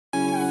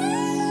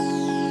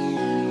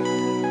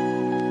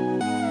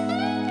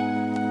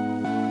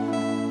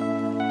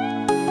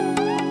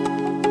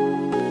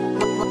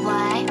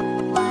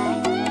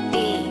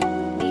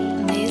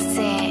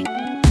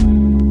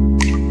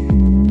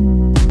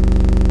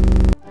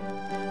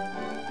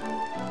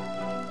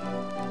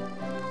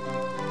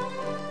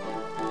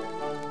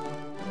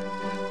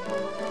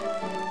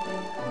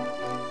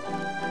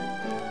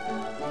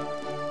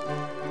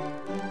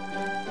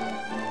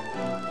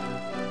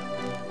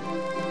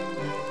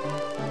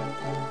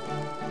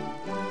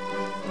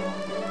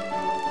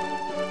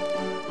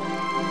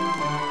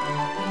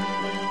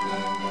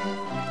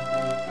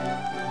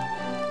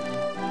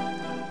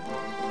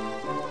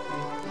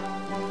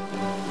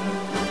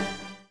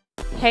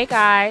Hey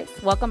guys,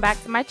 welcome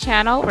back to my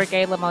channel,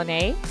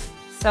 Regayla-Monet.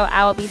 So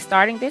I will be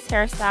starting this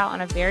hairstyle on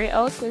a very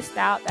old twist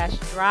out that's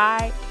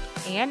dry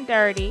and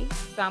dirty.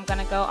 So I'm going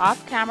to go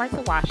off camera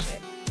to wash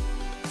it.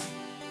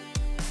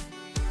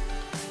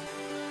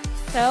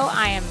 So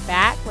I am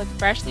back with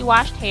freshly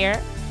washed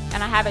hair,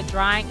 and I have it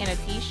drying in a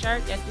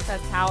t-shirt just because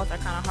towels are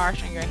kind of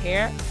harsh on your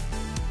hair.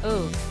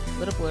 Ooh, a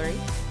little blurry.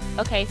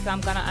 Okay, so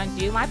I'm going to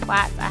undo my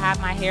plaits. I have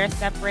my hair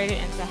separated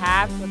into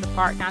halves with a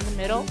part down the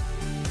middle.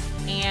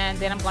 And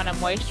then I'm going to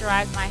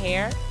moisturize my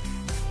hair.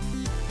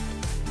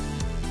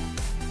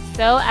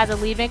 So as a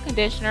leave-in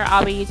conditioner,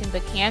 I'll be using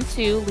the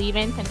Cantu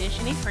leave-in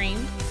conditioning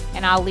cream,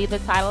 and I'll leave the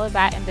title of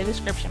that in the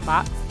description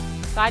box.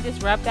 So I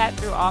just rub that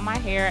through all my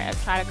hair and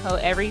try to coat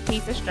every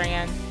piece of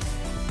strand.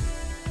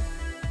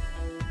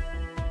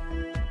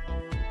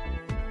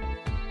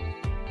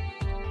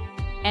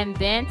 And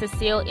then to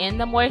seal in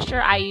the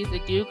moisture, I use the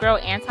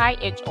Doogro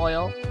anti-itch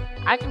oil.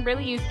 I can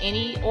really use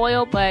any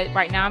oil, but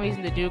right now I'm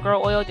using the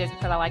Doogro oil just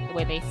because I like the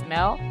way they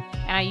smell.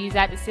 And I use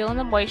that to seal in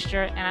the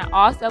moisture, and I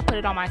also put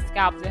it on my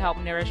scalp to help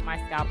nourish my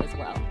scalp as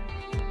well.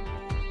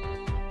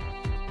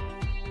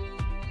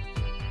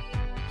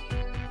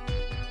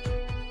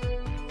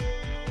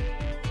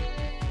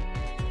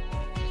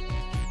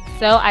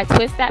 So I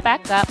twist that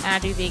back up, and I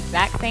do the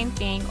exact same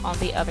thing on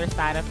the other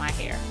side of my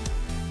hair.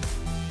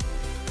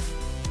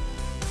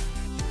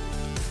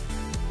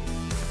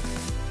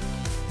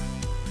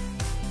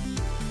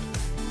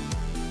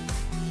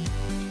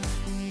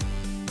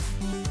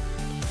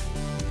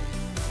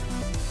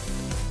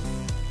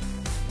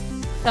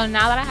 So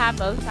now that I have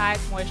both sides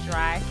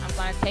moisturized, I'm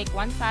going to take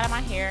one side of my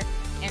hair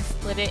and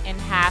split it in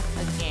half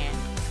again.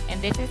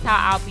 And this is how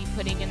I'll be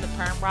putting in the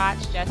perm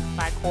rods, just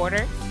by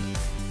quarters.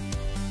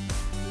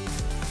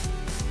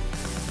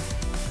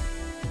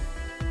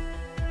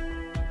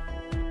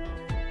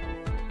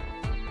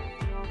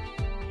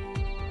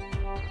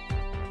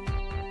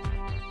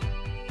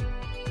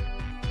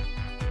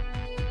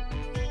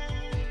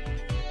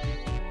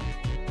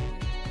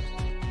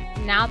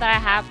 Now that I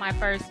have my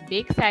first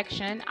big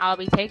section, I'll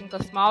be taking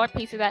a smaller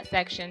piece of that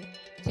section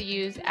to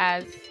use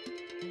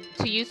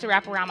to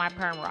wrap around my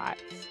perm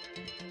rods.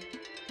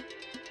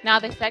 Now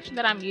the section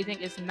that I'm using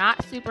is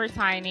not super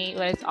tiny,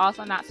 but it's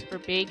also not super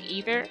big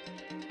either.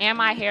 And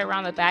my hair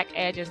around the back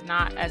edge is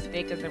not as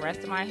thick as the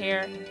rest of my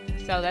hair,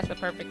 so that's the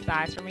perfect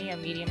size for me, a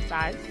medium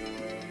size.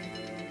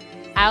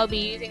 I'll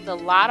be using the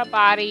Lotta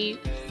Body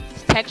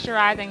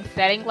Texturizing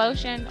Setting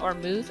Lotion, or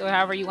mousse, or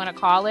however you want to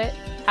call it.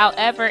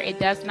 However, it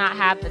does not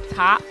have the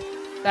top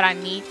that I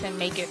need to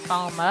make it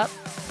foam up.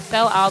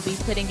 So I'll be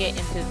putting it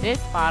into this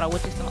bottle,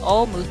 which is some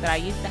old mousse that I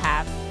used to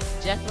have,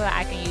 just so that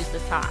I can use the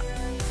top.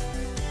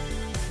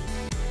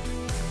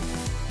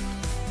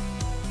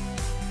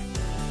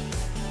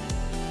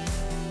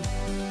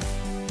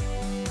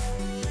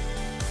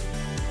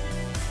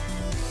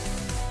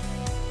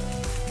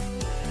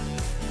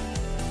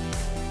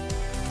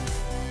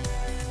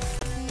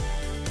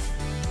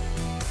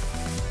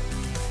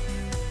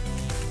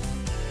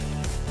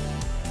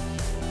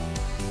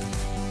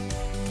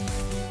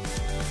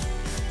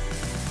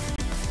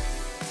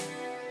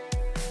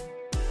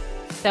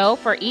 So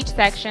for each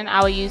section, I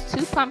will use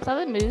 2 pumps of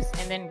the mousse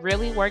and then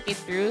really work it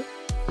through,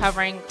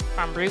 covering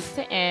from roots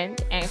to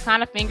end, and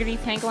kind of finger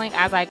detangling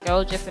as I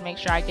go just to make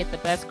sure I get the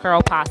best curl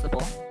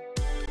possible.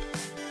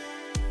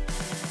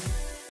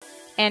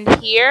 And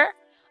here,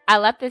 I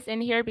left this in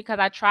here because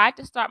I tried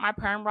to start my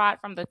perm rod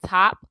from the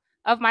top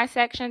of my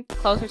section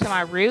closer to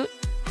my root.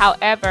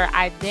 However,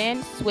 I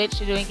then switched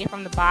to doing it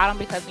from the bottom,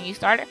 because when you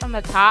start it from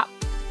the top,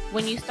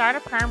 when you start a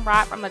perm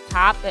rod from the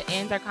top, the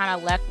ends are kind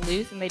of left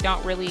loose and they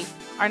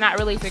are not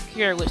really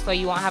secure, so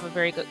you won't have a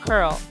very good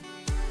curl.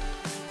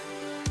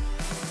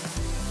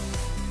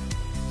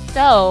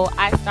 So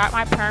I start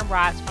my perm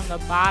rods from the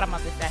bottom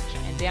of the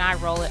section, and then I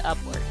roll it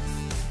upwards.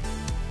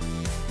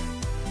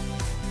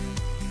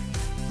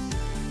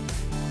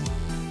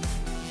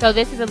 So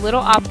this is a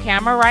little off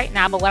camera right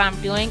now, but what I'm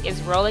doing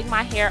is rolling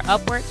my hair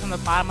upwards from the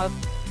bottom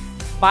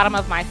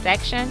of my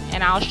section,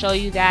 and I'll show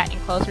you that in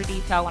closer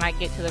detail when I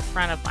get to the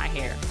front of my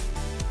hair.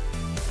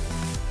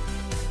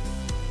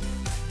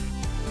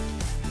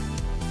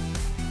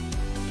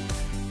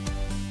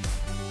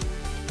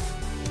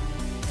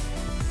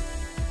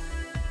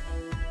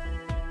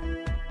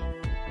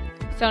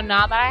 So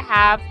now that I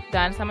have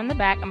done some in the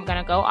back, I'm going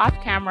to go off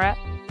camera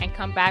and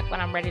come back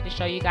when I'm ready to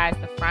show you guys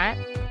the front.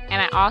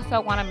 And I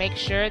also want to make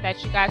sure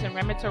that you guys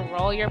remember to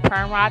roll your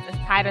perm rods as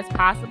tight as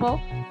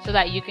possible so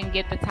that you can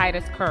get the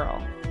tightest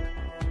curl.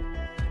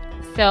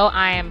 So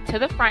I am to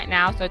the front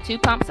now, so 2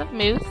 pumps of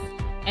mousse,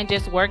 and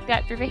just work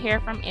that through the hair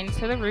from end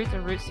to the roots,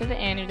 or roots to the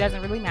end, it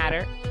doesn't really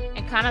matter.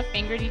 And kind of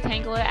finger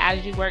detangle it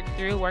as you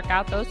work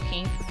out those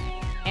kinks.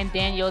 And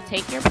then you'll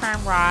take your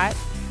perm rod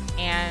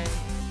and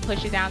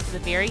push it down to the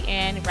very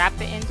end, wrap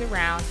the ends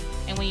around,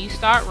 and when you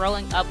start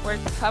rolling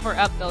upwards, cover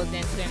up those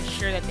ends to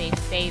ensure that they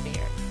stay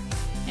there.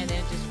 And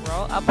then just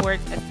roll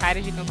upwards as tight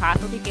as you can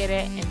possibly get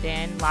it, and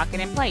then lock it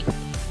in place.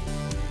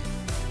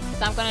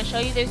 So I'm going to show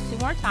you this 2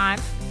 more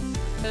times.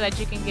 so that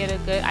you can get a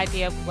good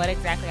idea of what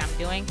exactly I'm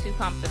doing. 2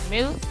 pumps of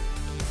mousse,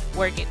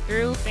 work it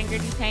through, finger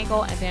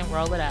detangle, and then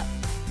roll it up.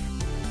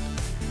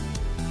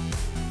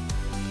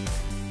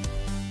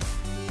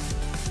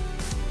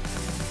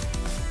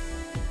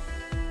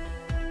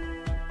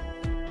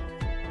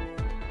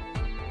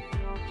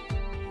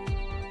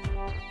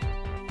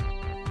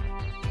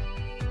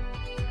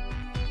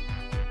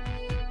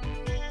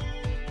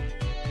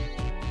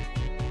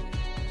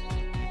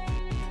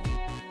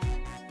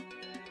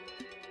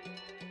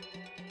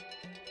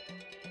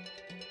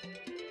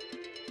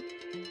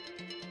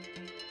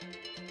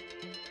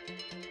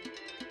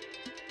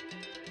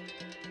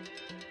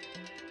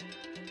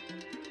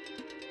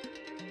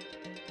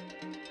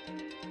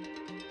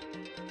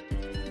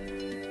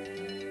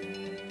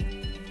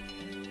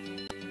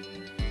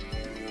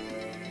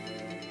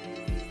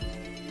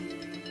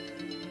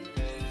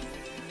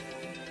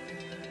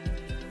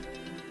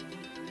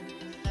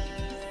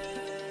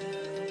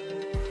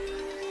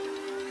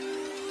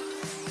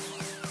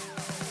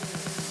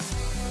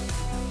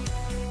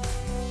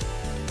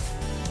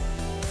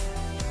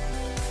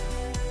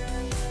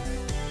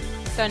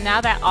 So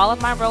now that all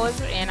of my rollers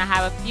are in, I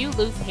have a few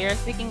loose hairs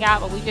sticking out,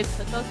 but we just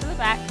put those to the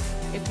back.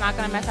 It's not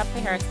going to mess up the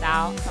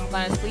hairstyle. So I'm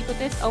going to sleep with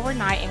this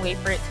overnight and wait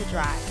for it to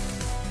dry.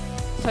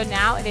 So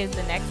now it is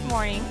the next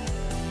morning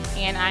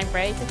and I'm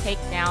ready to take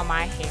down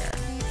my hair.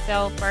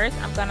 So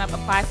first I'm going to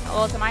apply some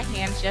oil to my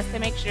hands just to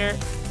make sure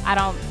I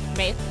don't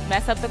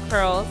mess up the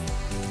curls.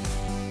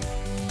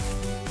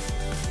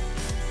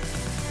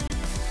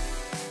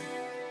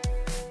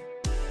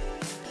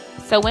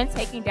 So when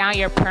taking down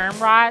your perm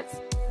rods,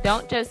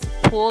 don't just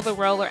pull the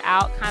roller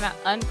out, kind of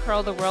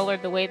uncurl the roller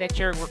the way that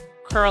your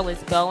curl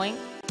is going,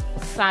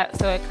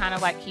 so it kind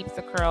of like keeps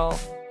the curl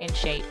in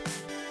shape.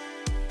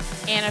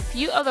 And a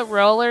few of the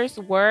rollers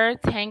were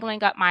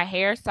tangling up my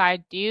hair, so I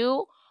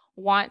do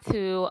want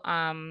to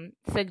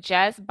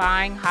suggest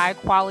buying high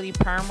quality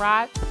perm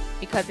rods,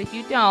 because if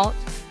you don't,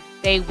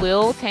 they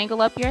will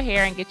tangle up your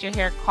hair and get your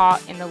hair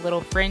caught in the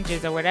little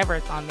fringes or whatever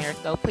it's on there.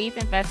 So please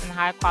invest in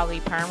high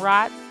quality perm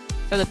rods.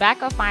 So the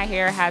back of my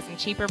hair has some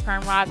cheaper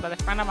perm rods, but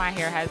the front of my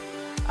hair has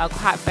a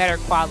better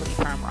quality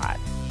perm rods.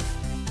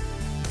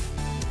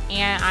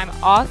 And I'm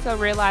also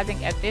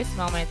realizing at this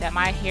moment that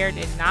my hair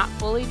did not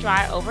fully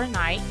dry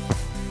overnight,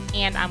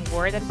 and I'm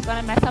worried that it's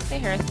going to mess up the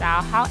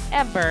hairstyle.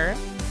 However,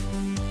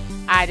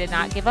 I did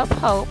not give up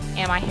hope,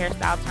 and my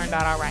hairstyle turned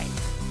out alright.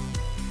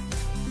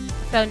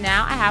 So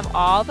now I have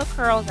all the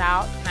curls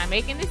out, and I'm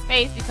making this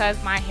face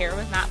because my hair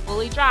was not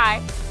fully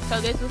dry, so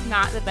this was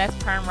not the best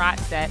perm rod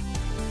set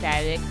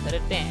that it could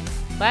have been.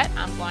 But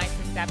I'm going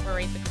to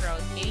separate the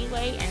curls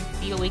anyway and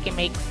see what we can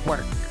make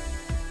work.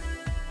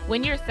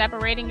 When you're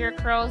separating your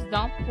curls,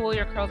 don't pull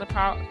your curls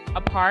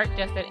apart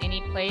just at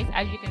any place.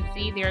 As you can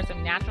see, there's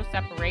some natural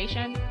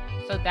separation,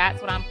 so that's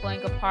what I'm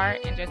pulling apart,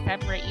 and just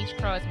separate each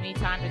curl as many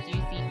times as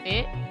you see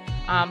fit.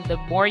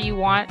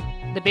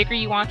 The bigger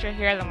you want your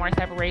hair, the more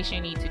separation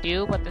you need to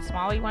do, but the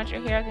smaller you want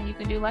your hair, then you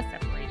can do less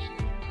separation.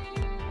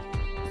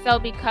 So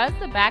because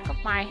the back of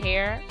my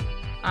hair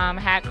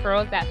had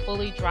curls that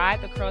fully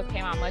dried, the curls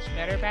came out much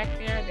better back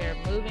there. They're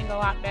moving a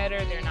lot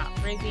better, they're not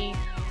frizzy.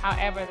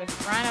 However, the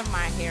front of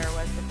my hair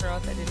was the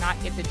curls that did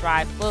not get to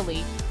dry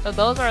fully. So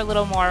those are a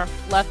little more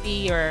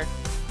fluffy or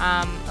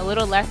a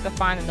little less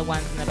defined than the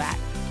ones in the back.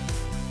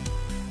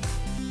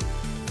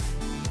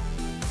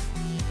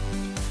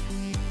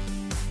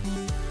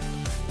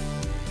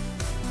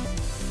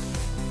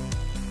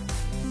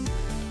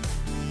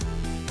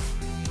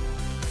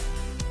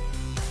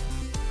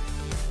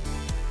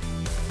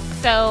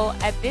 So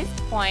at this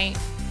point,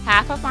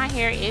 half of my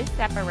hair is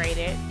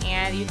separated,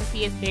 and you can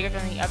see it's bigger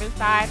than the other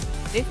side.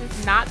 This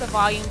is not the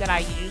volume that I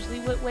usually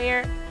would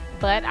wear,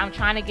 but I'm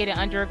trying to get it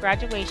under a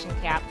graduation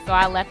cap, so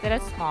I left it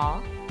as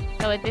small.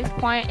 So at this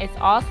point, it's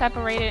all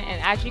separated, and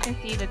as you can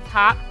see, the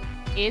top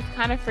is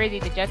kind of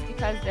frizzy just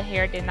because the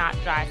hair did not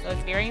dry. So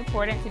it's very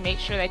important to make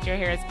sure that your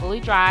hair is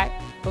fully dry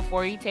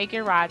before you take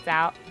your rods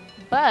out.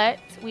 But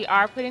we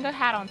are putting a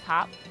hat on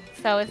top,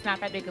 so it's not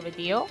that big of a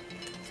deal.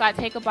 So I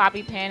take a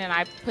bobby pin and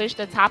I push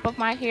the top of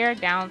my hair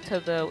down to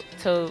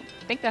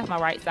I think that's my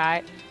right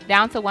side,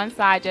 down to one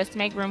side just to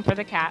make room for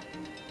the cap.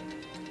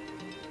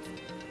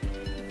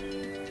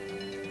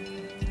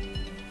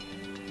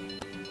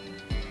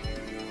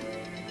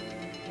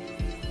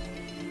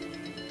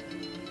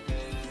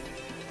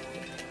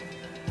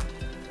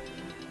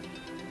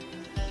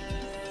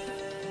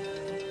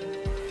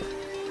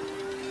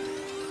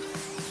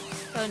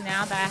 So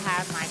now that I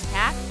have my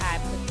cap, I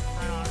put the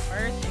front on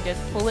first and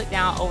just pull it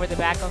down over the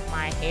back of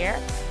my hair,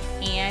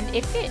 and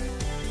it fits.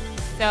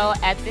 So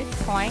at this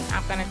point,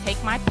 I'm going to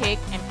take my pick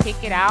and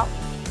pick it out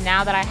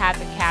now that I have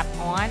the cap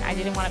on. I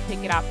didn't want to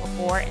pick it out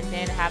before and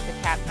then have the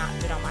cap not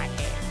fit on my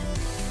hair.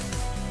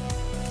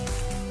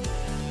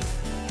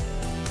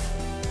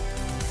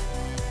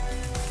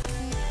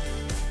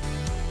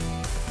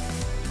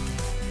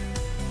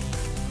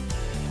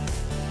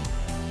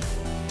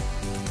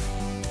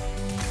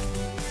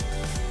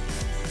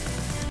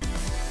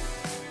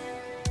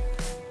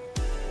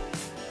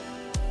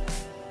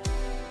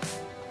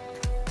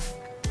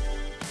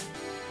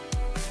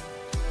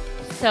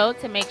 So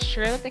to make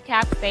sure that the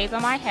cap stays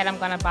on my head, I'm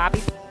going to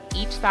bobby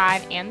each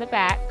side and the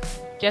back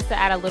just to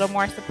add a little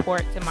more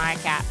support to my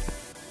cap.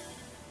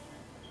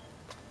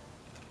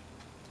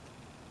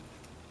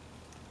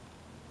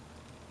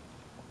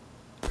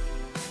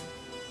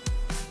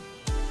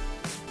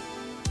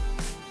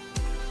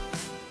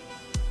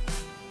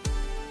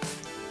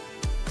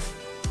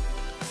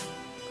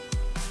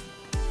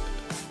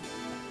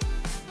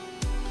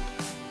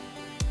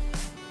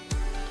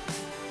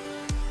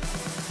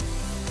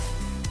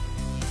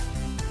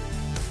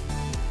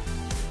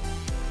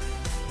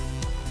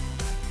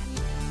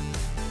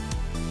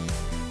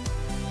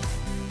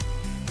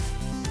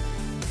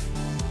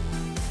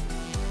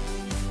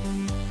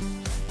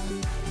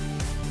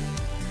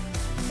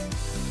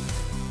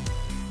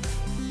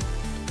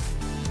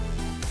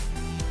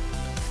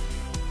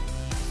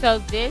 So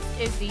this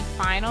is the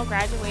final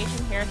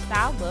graduation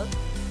hairstyle look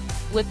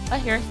with a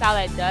hairstyle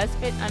that does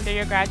fit under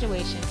your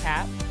graduation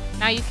cap.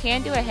 Now you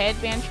can do a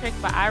headband trick,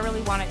 but I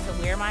really wanted to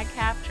wear my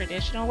cap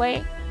traditional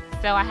way,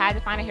 so I had to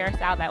find a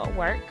hairstyle that would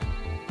work.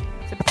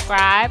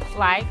 Subscribe,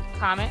 like,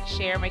 comment,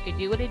 share, make it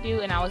do what it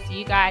do, and I will see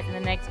you guys in the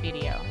next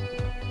video.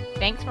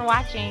 Thanks for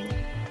watching.